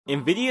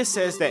NVIDIA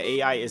says that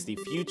AI is the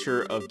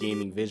future of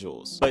gaming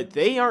visuals, but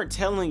they aren't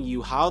telling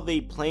you how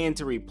they plan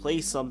to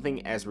replace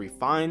something as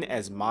refined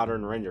as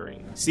modern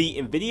rendering.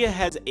 See, NVIDIA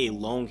has a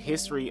long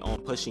history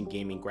on pushing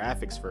gaming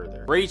graphics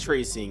further. Ray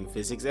tracing,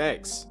 Physics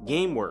X,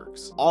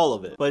 GameWorks, all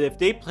of it. But if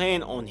they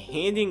plan on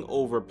handing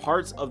over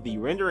parts of the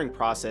rendering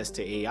process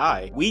to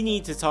AI, we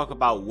need to talk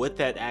about what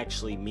that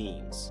actually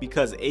means.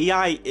 Because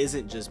AI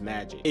isn't just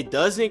magic. It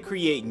doesn't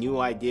create new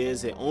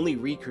ideas, it only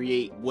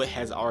recreates what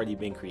has already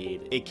been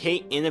created. It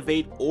can't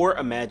innovate or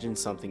imagine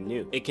something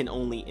new. It can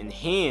only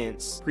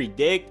enhance,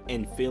 predict,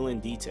 and fill in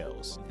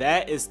details.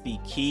 That is the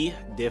key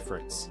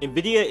difference.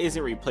 NVIDIA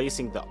isn't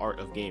replacing the art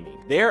of gaming.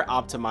 They're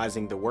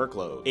optimizing the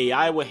workload.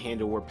 AI will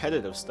handle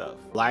repetitive stuff,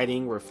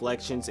 lighting,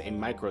 reflections,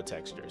 and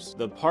microtextures.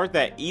 The part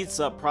that eats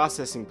up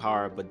processing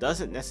power but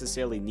doesn't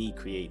necessarily need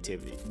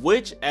creativity.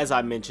 Which, as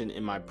I mentioned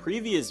in my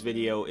previous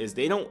video, is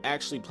they don't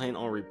actually plan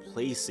on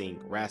replacing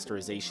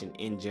rasterization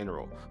in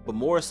general, but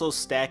more so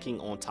stacking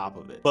on top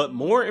of it. But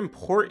more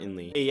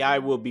importantly, AI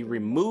will be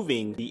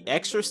removing the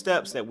extra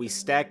steps that we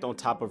stacked on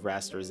top of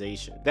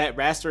rasterization. That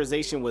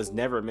rasterization was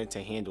never meant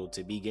to handle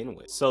to begin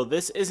with. So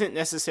this isn't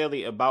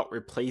necessarily about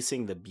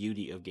replacing the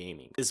beauty of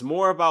gaming. It's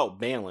more about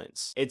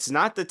balance. It's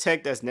not the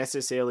tech that's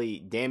necessarily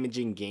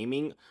damaging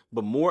gaming,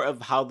 but more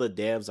of how the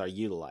devs are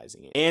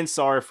utilizing it. And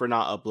sorry for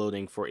not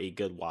uploading for a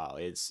good while.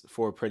 It's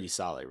for a pretty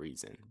solid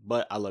reason.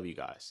 But I love you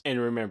guys. And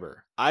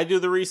remember, I do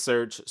the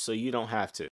research so you don't have to.